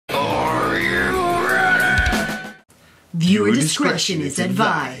Viewer discretion is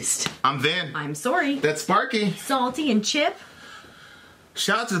advised. I'm Vin. I'm Sori. That's Sparky. Salty and Chip.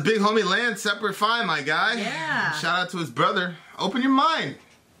 Shout out to the big homie Lance, separate fine, my guy. Yeah. Shout out to his brother. Open your mind.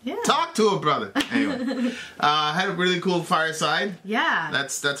 Yeah. Talk to a brother. Anyway, had a really cool fireside. Yeah.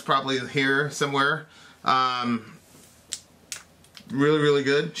 That's probably here somewhere. Really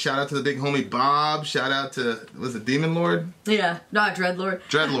good. Shout out to the big homie Bob. Shout out to, was it Demon Lord? Yeah, not Dreadlord.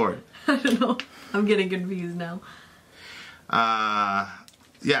 Dreadlord. I don't know. I'm getting confused now.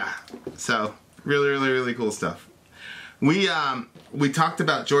 Yeah. So really cool stuff. We talked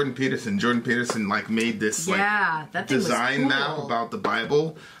about Jordan Peterson. Jordan Peterson made this that thing design was cool. map about the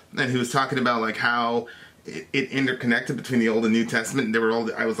Bible, and he was talking about how it interconnected between the Old and New Testament. And there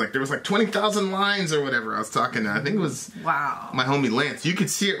was 20,000 lines or whatever. I was talking to, I think it was my homie Lance. You could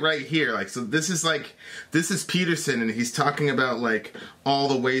see it right here. So this is Peterson, and he's talking about all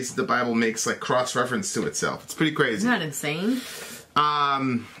the ways the Bible makes cross reference to itself. It's pretty crazy. Isn't that insane?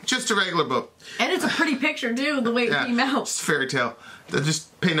 Just a regular book. And it's a pretty picture too, the way it came out. It's a fairy tale.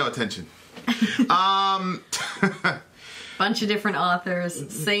 Just pay no attention. Bunch of different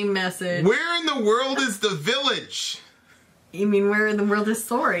authors, same message. Where in the world is the village? You mean where in the world is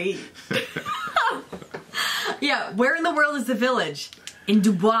Sori? Yeah, where in the world is the village? In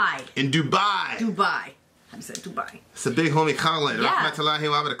Dubai. In Dubai. Dubai. I said Dubai. It's a big homie Khaled. Yeah.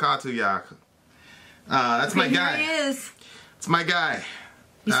 That's my guy. Here he is. It's my guy.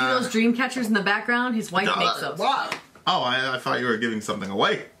 You see those dream catchers in the background? His wife makes those. Wow. Oh, I thought you were giving something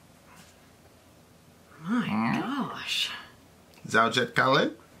away. My gosh. Zawjet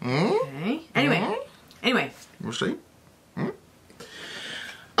Khaled. Okay. Anyway. We'll see.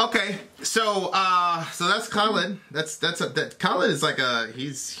 Okay, so that's Khaled. Khaled is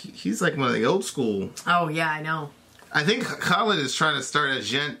he's one of the old school. Oh yeah, I know. I think Khaled is trying to start a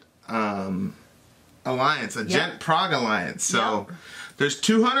Gent alliance, Gent Prague alliance. So there's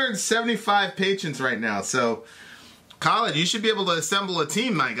 275 patrons right now. So Khaled, you should be able to assemble a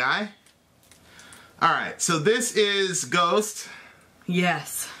team, my guy. All right, so this is Ghost.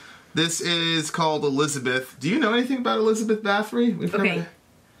 Yes. This is called Elizabeth. Do you know anything about Elizabeth Bathory?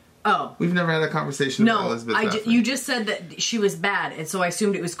 We've never had a conversation about Elizabeth Bathory. You just said that she was bad, and so I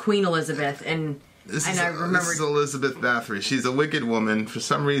assumed it was Queen Elizabeth, This is Elizabeth Bathory. She's a wicked woman. For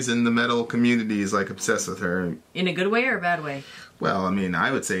some reason, the metal community is obsessed with her. In a good way or a bad way? Well, I mean,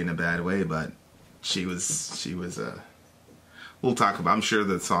 I would say in a bad way, but she was we'll talk about. I'm sure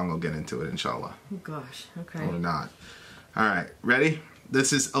the song will get into it, inshallah. Oh gosh. Okay. Or not. All right, ready?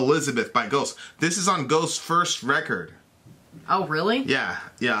 This is Elizabeth by Ghost. This is on Ghost's first record. Oh, really? Yeah.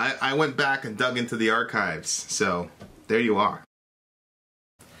 I went back and dug into the archives, so there you are.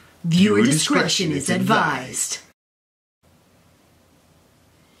 Viewer discretion is advised.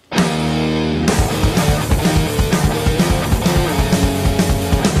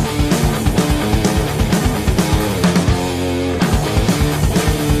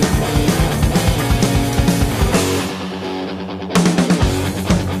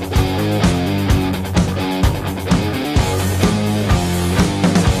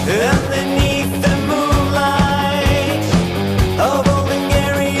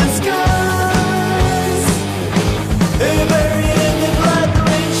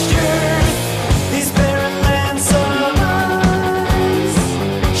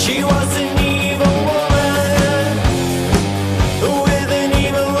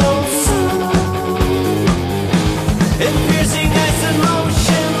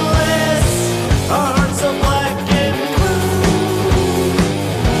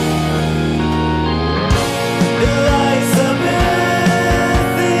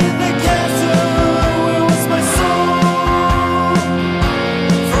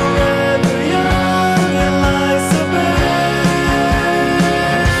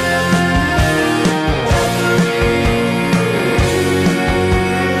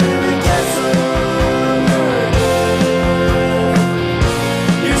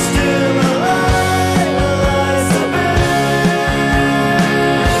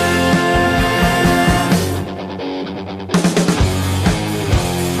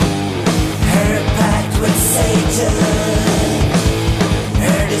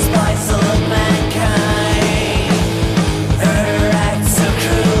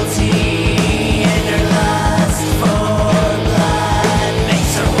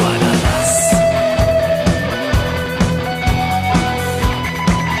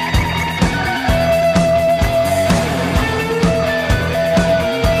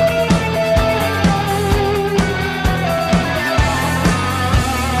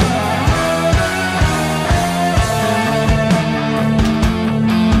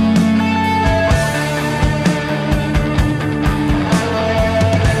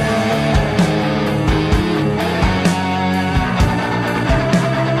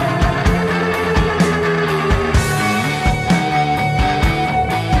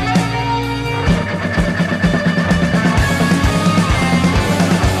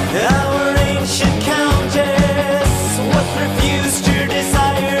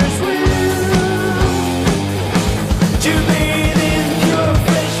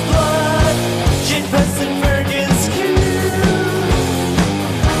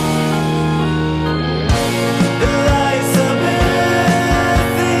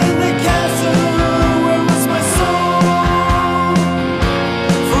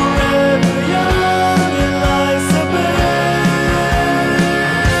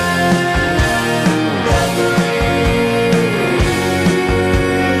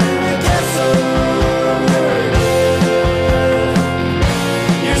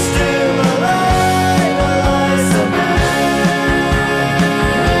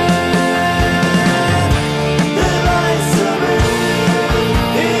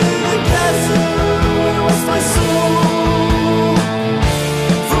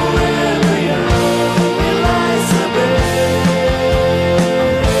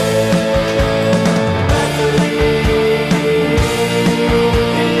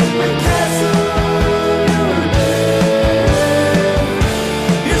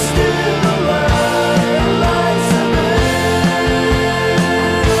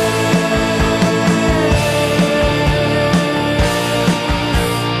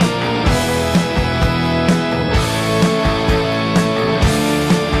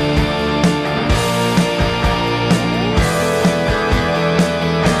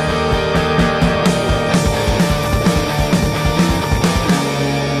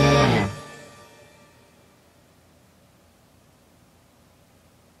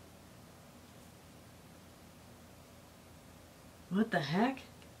 What the heck?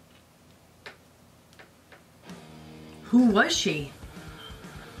 Who was she?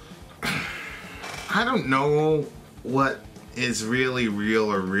 I don't know what is really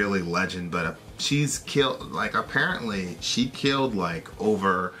real or really legend, but she's killed, like, apparently she killed like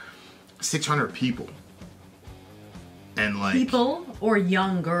over 600 people. And like People or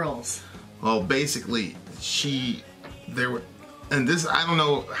young girls? Well, basically and this, I don't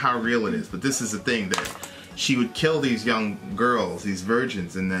know how real it is, but this is the thing, that she would kill these young girls, these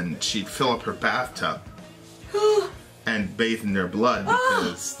virgins, and then she'd fill up her bathtub and bathe in their blood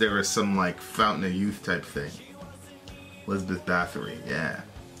because there was some like fountain of youth type thing. Elizabeth Bathory, yeah.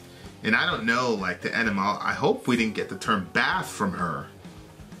 And I don't know, like, the etymology. I hope we didn't get the term bath from her,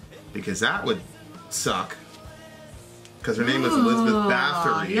 because that would suck. Because her name was Elizabeth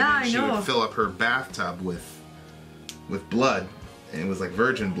Bathory, yeah, and she would fill up her bathtub with blood, and it was like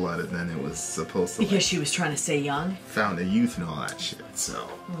virgin blood, and then it was supposed to, because like, she was trying to stay young. fountain of youth and all that shit. So.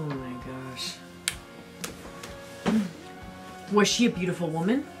 Oh my gosh. Was she a beautiful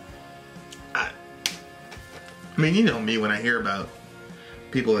woman? I mean, you know me, when I hear about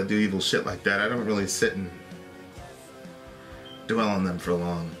people that do evil shit like that, I don't really sit and dwell on them for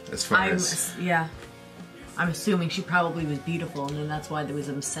long. As far as yeah, I'm assuming she probably was beautiful, and then that's why there was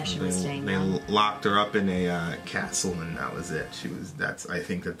an obsession with staying young. They locked her up in a castle, and that was it. I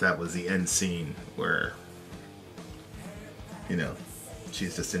think that was the end scene where, you know,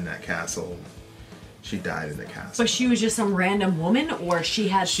 she's just in that castle. She died in the castle. But she was just some random woman, or she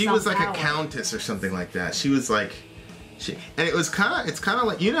had She some was like power? a countess or something like that. She was like, and it's kind of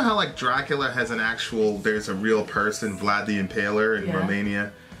like, you know how like Dracula has there's a real person, Vlad the Impaler in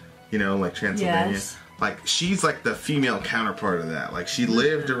Romania, you know, like Transylvania. Yes. Like, she's like the female counterpart of that. Like, she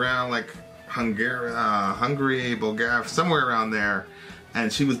lived around like Hungary, Bulgaria, somewhere around there,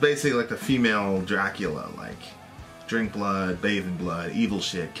 and she was basically like the female Dracula, like, drink blood, bathe in blood, evil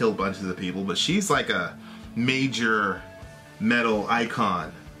shit, kill bunches of people. But she's like a major metal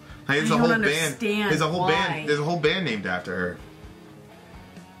icon. Like, there's a whole band. There's a whole band named after her.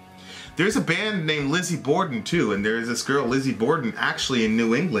 There's a band named Lizzie Borden too, and there's this girl Lizzie Borden actually in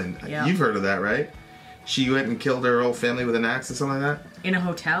New England. Yeah. You've heard of that, right? She went and killed her whole family with an axe or something like that. In a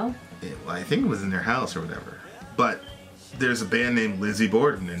hotel? Well, I think it was in their house or whatever. But there's a band named Lizzie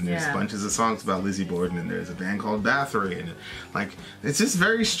Borden, and there's bunches of songs about Lizzie Borden, and there's a band called Bathory, and like, it's just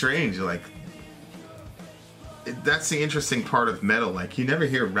very strange. Like, that's the interesting part of metal. Like, you never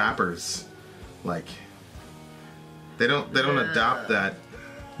hear rappers, like, they don't adopt that,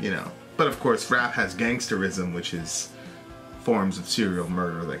 you know. But of course, rap has gangsterism, which is forms of serial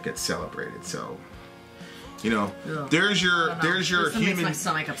murder that get celebrated. So, you know, there's your human. Makes my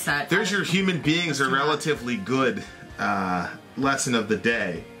stomach upset. There's your human beings are relatively good. Lesson of the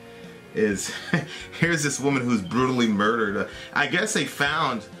day is here's this woman who's brutally murdered. I guess they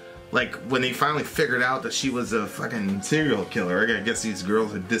found, like, when they finally figured out that she was a fucking serial killer. I guess these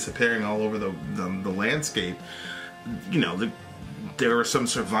girls are disappearing all over the landscape. You know, there were some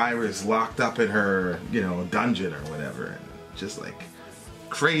survivors locked up in her, you know, dungeon or whatever, and just like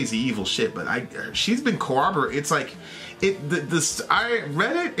crazy evil shit. But she's been corroborated. It's like I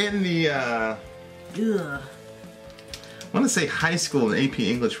read it in the I want to say high school in AP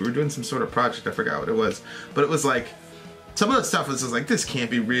English. We were doing some sort of project. I forgot what it was. But it was like, some of the stuff was just like, this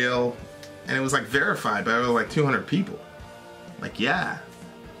can't be real. And it was like verified by over like 200 people. Like, yeah.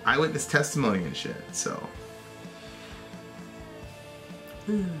 Eyewitness testimony and shit. So.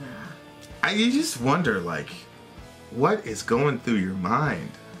 You just wonder, like, what is going through your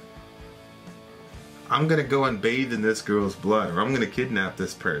mind? I'm going to go and bathe in this girl's blood. Or I'm going to kidnap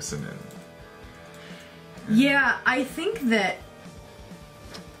this person and... Yeah, I think that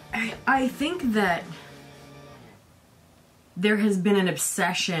there has been an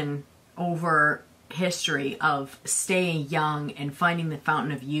obsession over history of staying young and finding the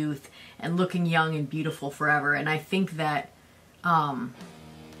fountain of youth and looking young and beautiful forever. And I think that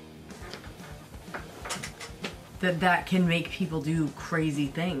that can make people do crazy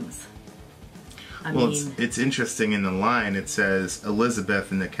things. I mean, it's interesting in the line. It says,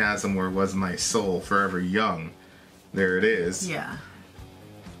 Elizabeth in the chasm where was my soul, forever young. There it is. Yeah.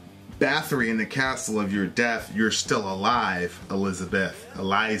 Bathory in the castle of your death, you're still alive, Elizabeth.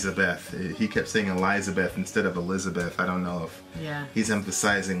 Elizabeth. He kept saying Elizabeth instead of Elizabeth. I don't know if he's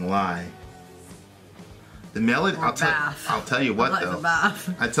emphasizing lie. The melody. I'll tell you what though.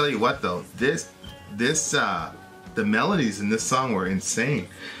 I tell you what though. The melodies in this song were insane.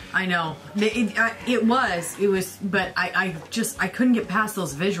 I know. It was, but I couldn't get past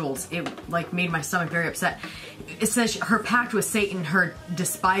those visuals. It, like, made my stomach very upset. It says her pact with Satan, her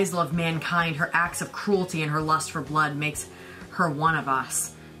despisal of mankind, her acts of cruelty, and her lust for blood makes her one of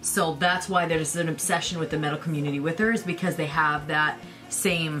us. So that's why there's an obsession with the metal community with her, is because they have that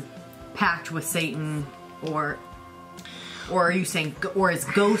same pact with Satan, or are you saying, or is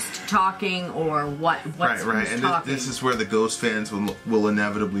ghost talking, or what? What's right. And this is where the ghost fans will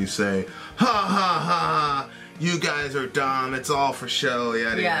inevitably say, ha ha ha, you guys are dumb, it's all for show,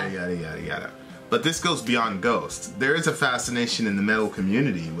 yada yada yada yada. But this goes beyond ghosts. There is a fascination in the metal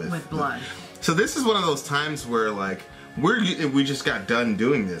community with blood. So this is one of those times where, like, we just got done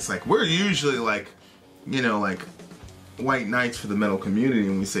doing this. Like, we're usually like, you know, like white knights for the metal community,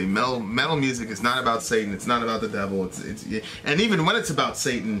 and we say metal music is not about Satan, it's not about the devil, it's and even when it's about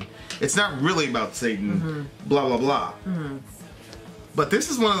Satan, it's not really about Satan, blah blah blah. But this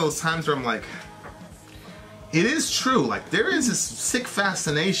is one of those times where I'm like, it is true, like there is this sick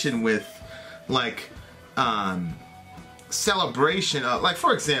fascination with like celebration of, like,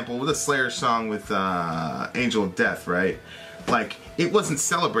 for example, with a Slayer song with Angel of Death, right? Like, it wasn't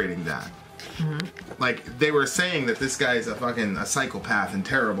celebrating that. Like, they were saying that this guy is a psychopath and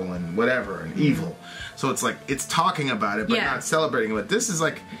terrible and whatever and evil. So it's like, it's talking about it, but not celebrating it. But this is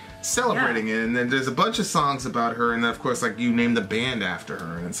like celebrating it. And then there's a bunch of songs about her, and then of course, like, you name the band after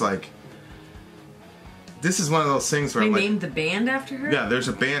her, and it's like, this is one of those things where they named the band after her? Yeah, there's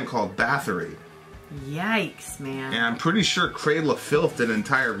a band called Bathory. Yikes, man. And I'm pretty sure Cradle of Filth did an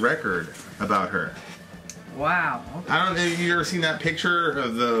entire record about her. Wow. Okay. I don't know, have you ever seen that picture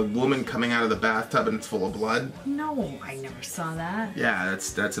of the woman coming out of the bathtub and it's full of blood? No, I never saw that. Yeah,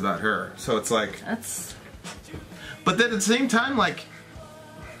 that's about her. So it's like, that's... But then at the same time, like,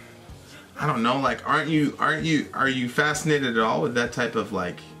 I don't know, like, are you fascinated at all with that type of,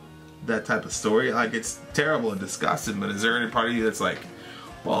 like, that type of story? Like, it's terrible and disgusting, but is there any part of you that's like,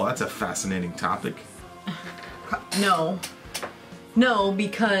 well, that's a fascinating topic? No,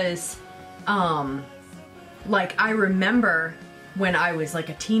 because like, I remember when I was like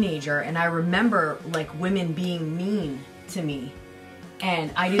a teenager, and I remember like women being mean to me,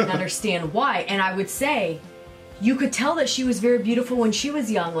 and I didn't understand why. And I would say, you could tell that she was very beautiful when she was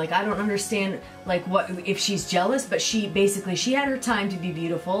young. Like, I don't understand, like, what if she's jealous, but she had her time to be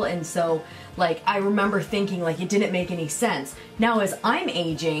beautiful. And so, like, I remember thinking, like, it didn't make any sense. Now, as I'm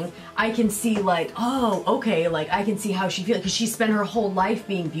aging, I can see, like, oh, okay, like, I can see how she feels, because she spent her whole life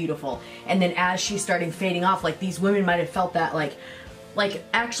being beautiful. And then as she's starting fading off, like, these women might have felt that, like,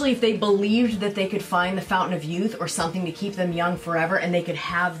 actually, if they believed that they could find the fountain of youth or something to keep them young forever, and they could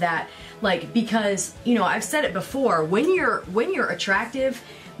have that, like, because, you know, I've said it before, when you're attractive,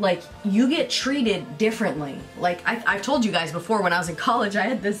 like, you get treated differently. Like, I've told you guys before, when I was in college, I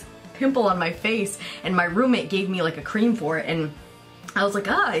had this pimple on my face, and my roommate gave me, like, a cream for it, and I was like,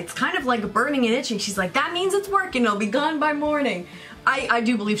 it's kind of like burning and itching. She's like, that means it's working, it'll be gone by morning. I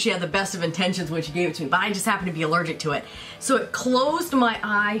do believe she had the best of intentions when she gave it to me, but I just happened to be allergic to it. So it closed my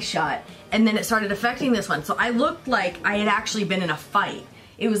eye shut, and then it started affecting this one. So I looked like I had actually been in a fight.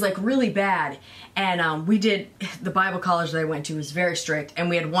 It was like really bad. And we did, the Bible college that I went to was very strict, and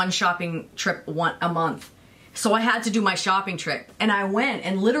we had one shopping trip a month. So I had to do my shopping trip, and I went,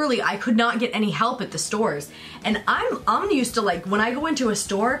 and literally I could not get any help at the stores. And I'm used to, like, when I go into a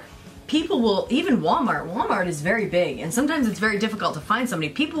store, people will, even Walmart is very big, and sometimes it's very difficult to find somebody.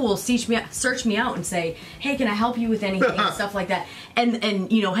 People will search me out and say, hey, can I help you with anything, and stuff like that.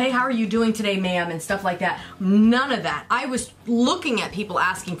 And you know, hey, how are you doing today, ma'am, and stuff like that. None of that. I was looking at people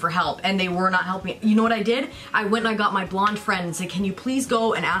asking for help, and they were not helping. You know what I did? I went and I got my blonde friend and said, can you please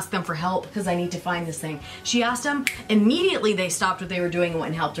go and ask them for help, because I need to find this thing. She asked them, immediately they stopped what they were doing and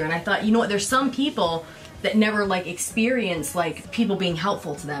went and helped her. And I thought, you know what, there's some people that never, like, experience, like, people being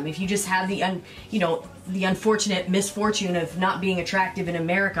helpful to them. If you just have the unfortunate misfortune of not being attractive in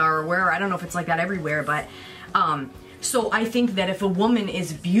America or wherever, I don't know if it's like that everywhere, but so I think that if a woman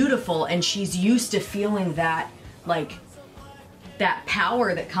is beautiful and she's used to feeling that, like, that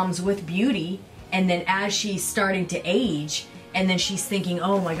power that comes with beauty, and then as she's starting to age, and then she's thinking,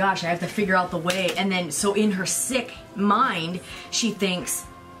 oh my gosh, I have to figure out the way, and then so in her sick mind, she thinks,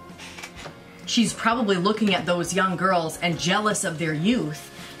 she's probably looking at those young girls and jealous of their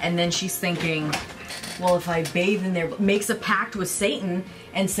youth, and then she's thinking, well, if I bathe in their, makes a pact with Satan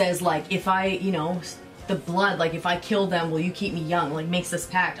and says, like, if I, you know, the blood, like, if I kill them, will you keep me young? Like, makes this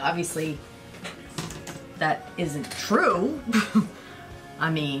pact. Obviously, that isn't true. I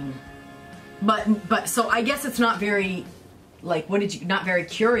mean, but so I guess it's not very, like, not very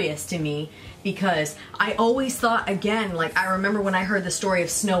curious to me, because I always thought, again, like, I remember when I heard the story of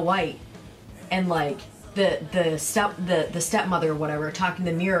Snow White, and, like, the stepmother or whatever talking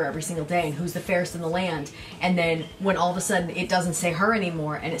to the mirror every single day and who's the fairest in the land, and then when all of a sudden it doesn't say her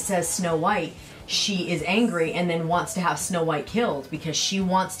anymore and it says Snow White, she is angry and then wants to have Snow White killed because she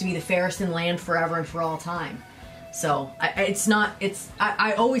wants to be the fairest in the land forever and for all time. So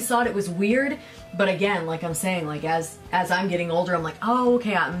I always thought it was weird, but again, like I'm saying, like as I'm getting older, I'm like, oh,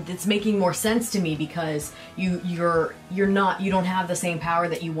 okay, it's making more sense to me because you don't have the same power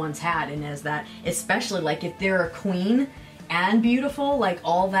that you once had, and as that, especially like if they're a queen and beautiful, like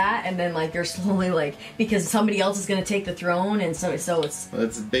all that, and then like they're slowly like because somebody else is gonna take the throne, and so it's.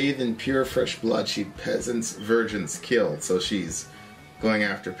 Let's bathe in pure fresh blood. She peasants, virgins killed, so she's going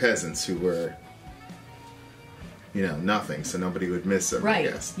after peasants who were, nothing, so nobody would miss them. Right.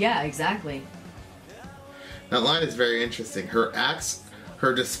 I guess. Yeah. Exactly. That line is very interesting. Her acts,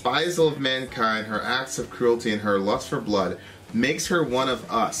 her despisal of mankind, her acts of cruelty, and her lust for blood makes her one of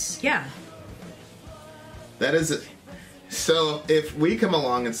us. Yeah. That is it. So if we come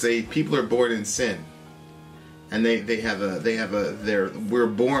along and say people are born in sin, and we're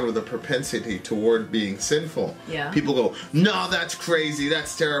born with a propensity toward being sinful. Yeah. People go, no, that's crazy,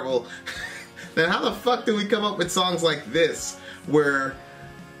 that's terrible. Then how the fuck do we come up with songs like this where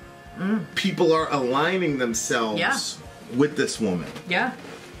people are aligning themselves with this woman? Yeah.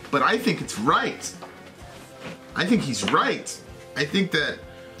 But I think it's right. I think he's right. I think that.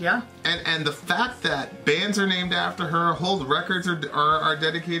 Yeah. And the fact that bands are named after her, whole records are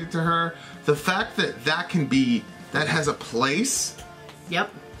dedicated to her, the fact that that has a place.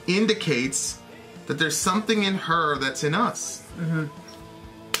 Yep. Indicates that there's something in her that's in us. Mm-hmm.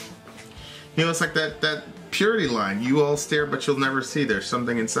 It's like that purity line. You all stare, but you'll never see. There's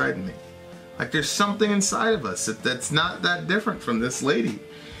something inside me. Like there's something inside of us that's not that different from this lady.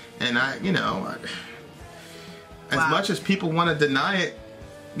 And as much as people want to deny it,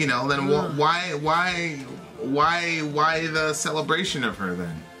 then why the celebration of her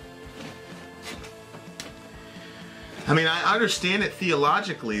then? I mean, I understand it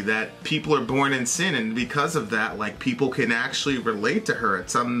theologically that people are born in sin, and because of that, like, people can actually relate to her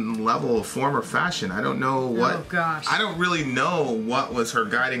at some level, form, or fashion. I don't know what. Oh gosh. I don't really know what was her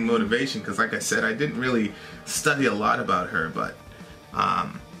guiding motivation, because, like I said, I didn't really study a lot about her, but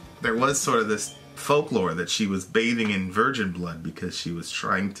there was sort of this folklore that she was bathing in virgin blood because she was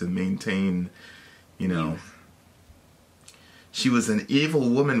trying to maintain, she was an evil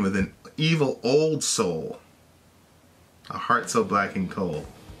woman with an evil old soul. A heart so black and cold.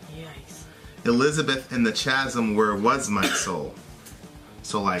 Yikes. Elizabeth in the chasm where was my soul.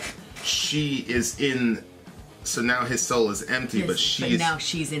 So like she is in. So now his soul is empty, but now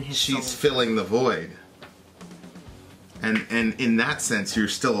she's in his soul. She's filling the void. And in that sense, you're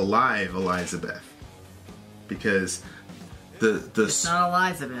still alive, Elizabeth, because it's not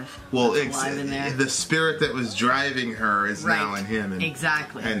Elizabeth. Well, alive in there. The spirit that was driving her is now in him. And,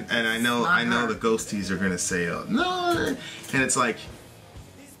 exactly. And I know the ghosties are gonna say, oh, no, and it's like,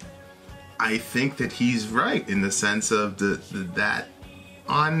 I think that he's right in the sense of that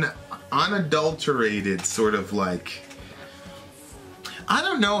unadulterated sort of like. I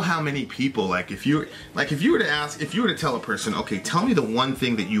don't know how many people, like if you were to tell a person, okay, tell me the one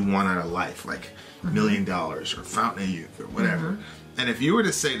thing that you want out of life, like $1 million or Fountain of Youth or whatever. Mm-hmm. And if you were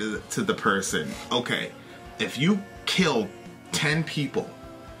to say to the person, okay, if you killed 10 people,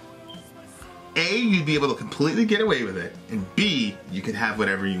 A, you'd be able to completely get away with it, and B, you could have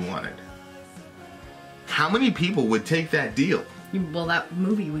whatever you wanted. How many people would take that deal? Well, that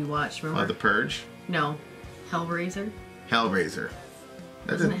movie we watched, remember? The Purge? No. Hellraiser? Hellraiser.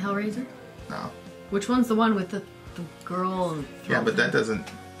 Wasn't it Hellraiser? No. Which one's the one with the girl? And yeah, but that doesn't.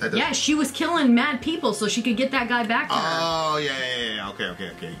 Yeah, she was killing mad people so she could get that guy back to her. Oh, yeah.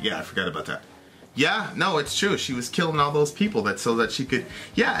 Okay. Yeah, I forgot about that. Yeah, no, it's true. She was killing all those people so that she could.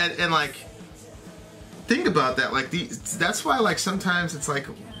 Yeah, and like, think about that. Like, that's why, like, sometimes it's like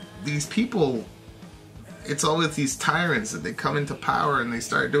these people. It's always these tyrants that they come into power and they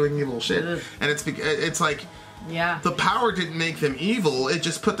start doing evil shit, and it's like. Yeah. The power didn't make them evil. It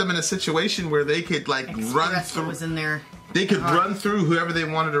just put them in a situation where they could like run through. What was in there. They could run through whoever they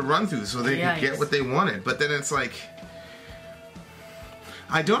wanted to run through, so they could get what they wanted. But then it's like,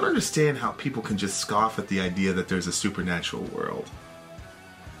 I don't understand how people can just scoff at the idea that there's a supernatural world.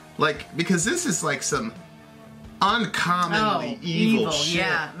 Like, because this is like some uncommonly evil shit.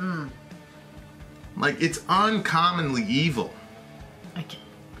 Yeah. Like, it's uncommonly evil.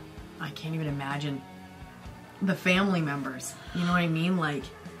 I can't even imagine the family members. You know what I mean? Like,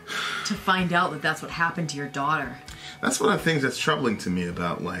 to find out that that's what happened to your daughter. That's one of the things that's troubling to me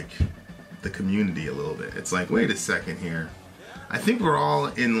about, like, the community a little bit. It's like, wait a second here. I think we're all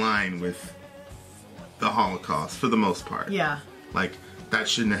in line with the Holocaust for the most part. Yeah. Like, that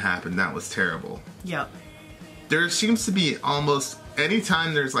shouldn't have happened. That was terrible. Yep. There seems to be almost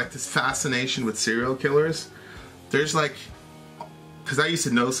anytime there's like this fascination with serial killers, there's like, because I used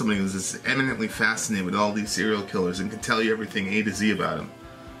to know somebody who was just eminently fascinated with all these serial killers and could tell you everything A to Z about them.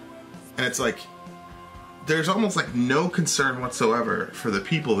 And it's like, there's almost like no concern whatsoever for the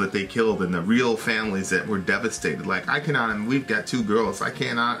people that they killed and the real families that were devastated. Like, I cannot, and we've got 2 girls, I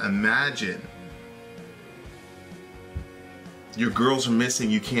cannot imagine. Your girls are missing,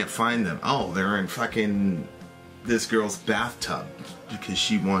 you can't find them. Oh, they're in fucking this girl's bathtub because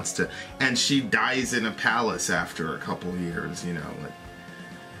she wants to, and she dies in a palace after a couple years, you know,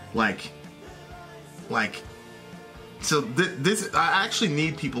 like, so this, I actually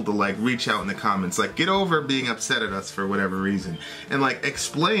need people to like reach out in the comments, like get over being upset at us for whatever reason, and like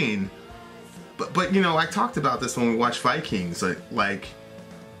explain. But you know, I talked about this when we watched Vikings, like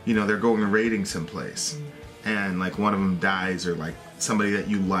you know, they're going raiding someplace, and like one of them dies, or like somebody that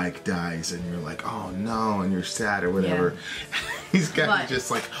you like dies, and you're like, oh no, and you're sad or whatever. Yeah. He's got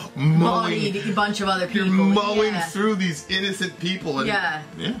just like mowing a bunch of other people. You're mowing through these innocent people, and yeah.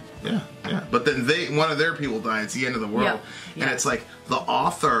 But then one of their people die. It's the end of the world, and it's like the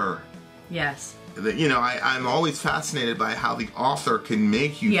author. Yes. You know, I'm always fascinated by how the author can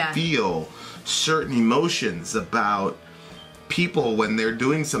make you feel certain emotions about people when they're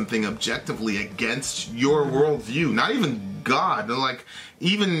doing something objectively against your worldview. Not even God, like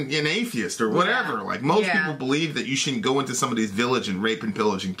even an atheist or whatever. Like most people believe that you shouldn't go into somebody's village and rape and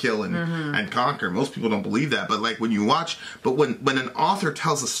pillage and kill and conquer. Most people don't believe that. But like when you watch, when an author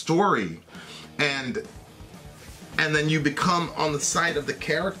tells a story and then you become on the side of the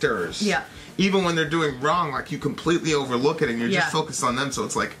characters. Yeah. Even when they're doing wrong, like you completely overlook it and you're just focused on them. So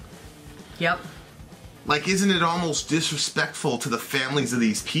it's like, like, isn't it almost disrespectful to the families of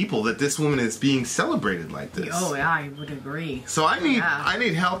these people that this woman is being celebrated like this? Oh yeah, I would agree. So I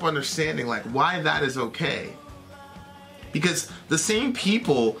need help understanding like why that is okay. Because the same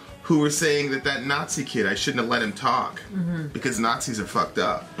people who were saying that Nazi kid, I shouldn't have let him talk because Nazis are fucked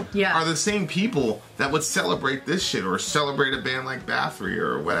up, are the same people that would celebrate this shit or celebrate a band like Bathory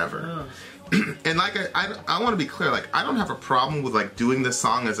or whatever. And like I want to be clear, like I don't have a problem with like doing this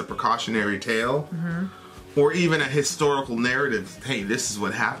song as a precautionary tale or even a historical narrative. Hey, this is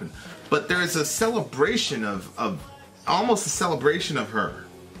what happened. But there's a celebration of almost a celebration of her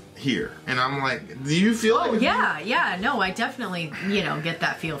here, and I'm like, do you feel? Oh yeah, no, I definitely get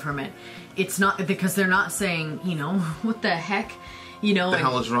that feel from it. It's not because they're not saying what the heck. What the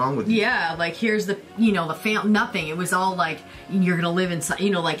hell is wrong with you? Yeah, like here's the nothing. It was all like you're gonna live inside,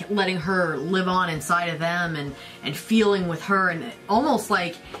 like letting her live on inside of them and feeling with her and almost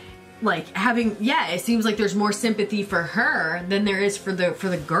like having it seems like there's more sympathy for her than there is for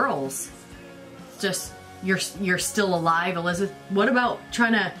the girls. It's just you're still alive, Elizabeth. What about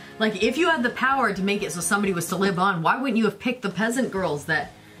trying to like if you had the power to make it so somebody was to live on, why wouldn't you have picked the peasant girls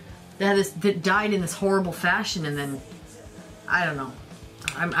that died in this horrible fashion and then I don't know.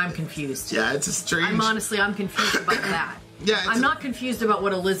 I'm confused. Yeah, it's a strange... I'm confused about that. Yeah, I'm not confused about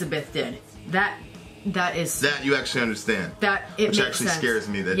what Elizabeth did. That is... That you actually understand. Which actually scares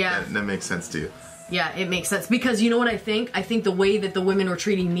me. That makes sense to you. Yeah, it makes sense. Because you know what I think? I think the way that the women were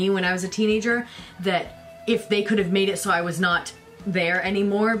treating me when I was a teenager, that if they could have made it so I was not there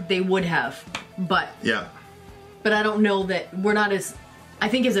anymore, they would have. But... Yeah. But I don't know that we're not as... I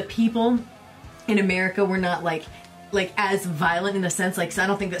think as a people in America, we're not like as violent in the sense, like, so I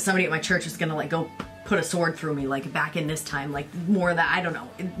don't think that somebody at my church is gonna like go put a sword through me like back in this time, like more of that. I don't know,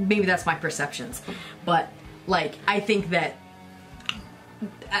 maybe that's my perceptions, but like I think that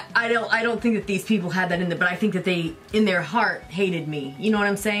I don't think that these people had that in there, but I think that they in their heart hated me, you know what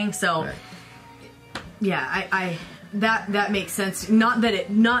I'm saying? So yeah, I that makes sense. Not that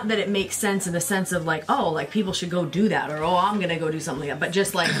it makes sense in the sense of like, oh, like people should go do that, or oh, I'm gonna go do something like that. But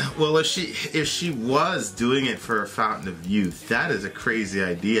just like, well, if she was doing it for a fountain of youth, that is a crazy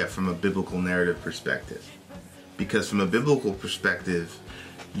idea from a biblical narrative perspective. Because from a biblical perspective,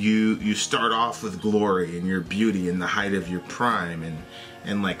 you start off with glory and your beauty in the height of your prime,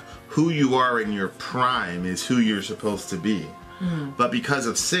 and like who you are in your prime is who you're supposed to be. But because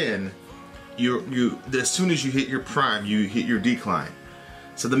of sin, you as soon as you hit your prime, you hit your decline.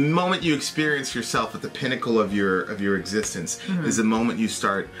 So the moment you experience yourself at the pinnacle of your existence is the moment you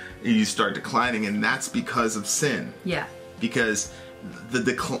start declining, and that's because of sin. Yeah. Because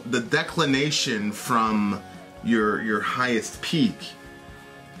the declination from your highest peak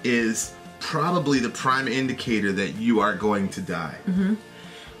is probably the prime indicator that you are going to die.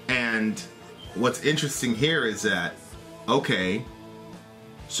 And what's interesting here is that, okay,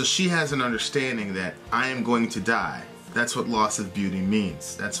 So she has an understanding that I am going to die. That's what loss of beauty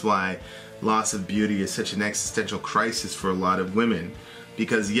means. That's why loss of beauty is such an existential crisis for a lot of women.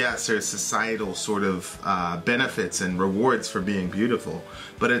 Because yes, there's societal sort of benefits and rewards for being beautiful,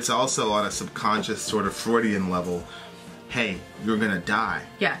 but it's also on a subconscious sort of Freudian level. Hey, you're gonna die.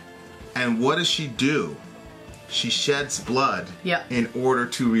 Yeah. And what does she do? She sheds blood in order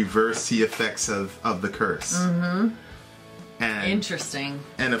to reverse the effects of the curse. Mm-hmm. And, interesting.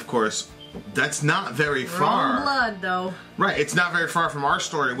 And of course, that's not very far. Wrong blood, though. Right, it's not very far from our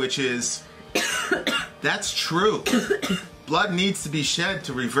story, which is, that's true. Blood needs to be shed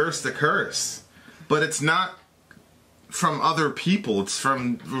to reverse the curse. But it's not from other people, it's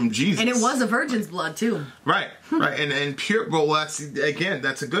from Jesus. And it was a virgin's blood, too. Right, right. And pure, well, that's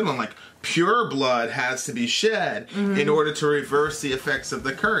a good one. Like, pure blood has to be shed in order to reverse the effects of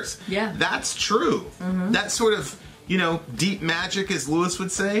the curse. Yeah. That's true. That sort of, deep magic, as Lewis would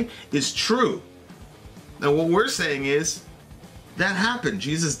say, is true. And what we're saying is, that happened.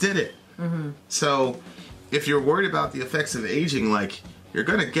 Jesus did it. So, if you're worried about the effects of aging, like, you're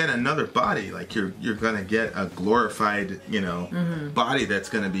gonna get another body. Like, you're gonna get a glorified, body that's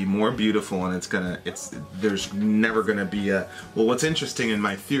gonna be more beautiful, and there's never gonna be a. Well, what's interesting in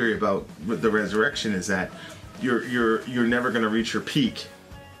my theory about the resurrection is that you're never gonna reach your peak,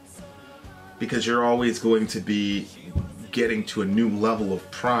 because you're always going to be getting to a new level of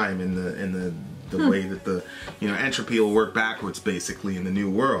prime in the way that the entropy will work backwards, basically, in the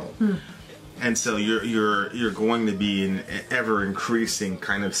new world. And so you're going to be in an ever increasing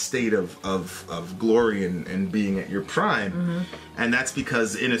kind of state of glory and being at your prime, and that's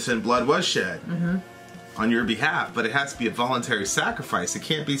because innocent blood was shed on your behalf. But it has to be a voluntary sacrifice. It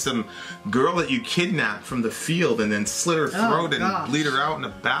can't be some girl that you kidnapped from the field and then slit her throat and bleed her out in a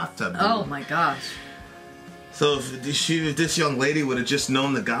bathtub. Dude. Oh my gosh. So if this young lady would have just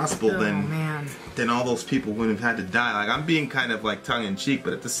known the gospel, then all those people wouldn't have had to die. Like, I'm being kind of like tongue-in-cheek,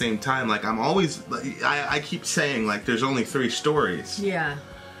 but at the same time, like, I'm always, I keep saying, like, there's only 3 stories. Yeah.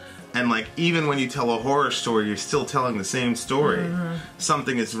 And, like, even when you tell a horror story, you're still telling the same story.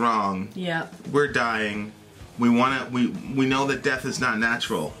 Something is wrong. Yeah. We're dying. We know that death is not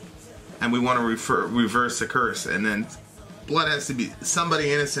natural, and we want to reverse the curse. And then blood has to be,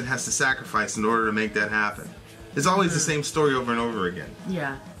 somebody innocent has to sacrifice in order to make that happen. It's always the same story over and over again.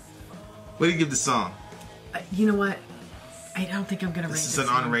 Yeah. What do you give the song? You know what? I don't think I'm going to rate this. This is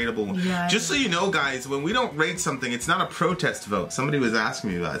an unrateable one. Yeah, just so you know, guys, when we don't rate something, it's not a protest vote. Somebody was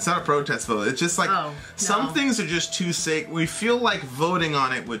asking me about it. It's not a protest vote. It's just like, some things are just too sacred. We feel like voting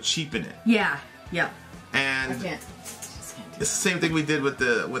on it would cheapen it. Yeah. Yeah. And I can't. It's the same thing we did with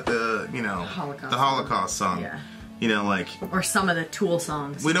the Holocaust song. Yeah. Like, or some of the Tool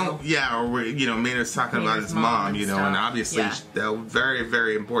songs. We don't, or Maynard's talking about his mom, and obviously that was a very,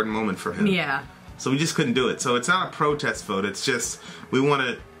 very important moment for him. Yeah. So we just couldn't do it. So it's not a protest vote. It's just we want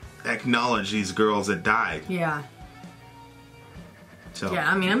to acknowledge these girls that died. Yeah. So.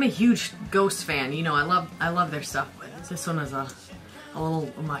 Yeah, I mean, I'm a huge Ghost fan. I love their stuff, but this one is a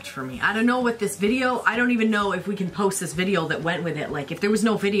little much for me. I don't know what this video. I don't even know if we can post this video that went with it. Like, if there was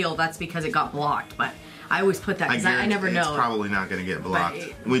no video, that's because it got blocked. But I always put that because I never know. It's probably not going to get blocked.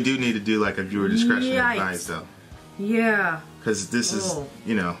 We do need to do like a viewer discretion advice, though. Yeah. Because this is,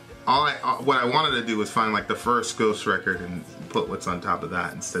 what I wanted to do was find like the first Ghost record and put what's on top of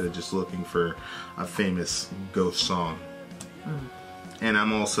that instead of just looking for a famous Ghost song. And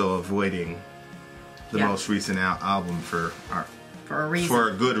I'm also avoiding the most recent album for a reason. For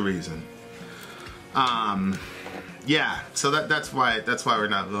a good reason. So that's why we're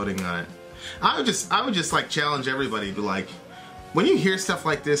not voting on it. I would just like challenge everybody to, like, when you hear stuff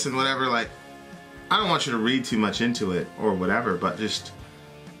like this and whatever, like, I don't want you to read too much into it or whatever, but just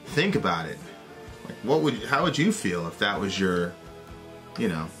think about it. Like, how would you feel if that was your,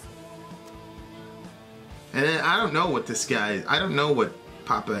 And then I don't know what this guy, I don't know what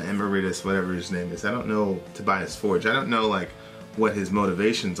Papa Emeritus, whatever his name is. I don't know Tobias Forge. I don't know, like, what his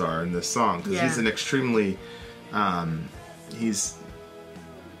motivations are in this song, because he's an extremely, he's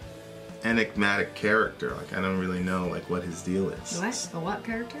enigmatic character. Like, I don't really know, like, what his deal is. What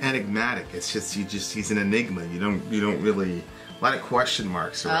character? Enigmatic. It's just he's an enigma. You don't really, a lot of question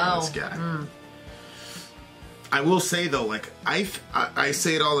marks around this guy. I will say though, like, I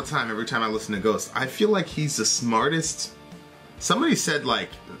say it all the time every time I listen to Ghost. I feel like he's the smartest. Somebody said, like,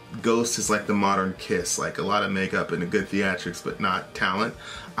 Ghost is like the modern Kiss, like a lot of makeup and a good theatrics, but not talent.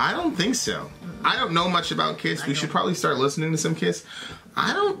 I don't think so. I don't know much about Kiss. We should probably start listening to some Kiss.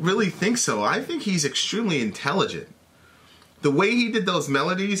 I don't really think so. I think he's extremely intelligent. the way he did those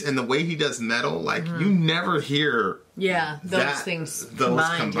melodies and the way he does metal, like you never hear those things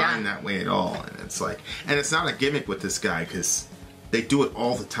combined that way at all. And it's like, and it's not a gimmick with this guy because they do it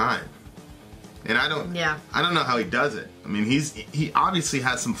all the time. And I don't know how he does it. I mean, he obviously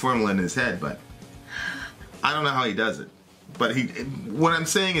has some formula in his head, but I don't know how he does it. But what I'm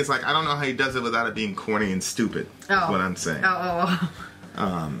saying is, like, I don't know how he does it without it being corny and stupid. Is what I'm saying.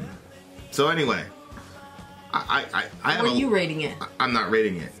 So anyway, I are you rating it? I'm not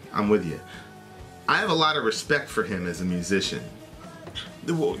rating it. I'm with you. I have a lot of respect for him as a musician.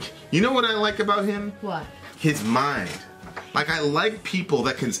 You know what I like about him? What? His mind. Like, I like people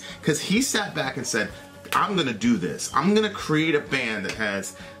that can, because he sat back and said, I'm gonna do this. I'm gonna create a band that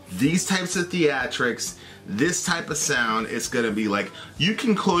has these types of theatrics, this type of sound. It's gonna be like, you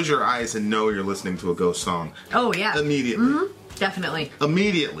can close your eyes and know you're listening to a Ghost song. Oh yeah. Immediately. Definitely.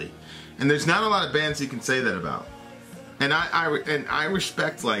 Immediately. And there's not a lot of bands you can say that about. And I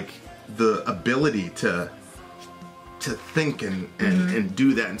respect, like, the ability to think and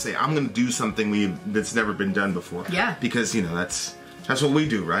do that and say, I'm going to do something that's never been done before. Yeah. Because, you know, that's what we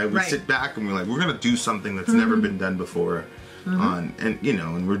do, right? We sit back and we're like, we're going to do something that's never been done before.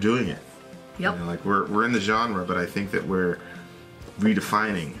 And we're doing it. Yep. You know, like, we're in the genre, but I think that we're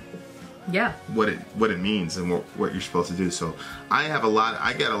redefining what it means and what you're supposed to do. So I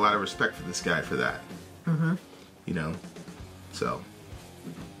get a lot of respect for this guy for that. You know? So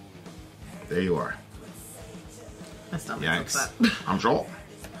there you are. Yikes. I'm Joel.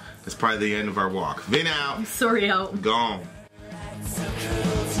 It's probably the end of our walk. Vin out. Sori out. Gone.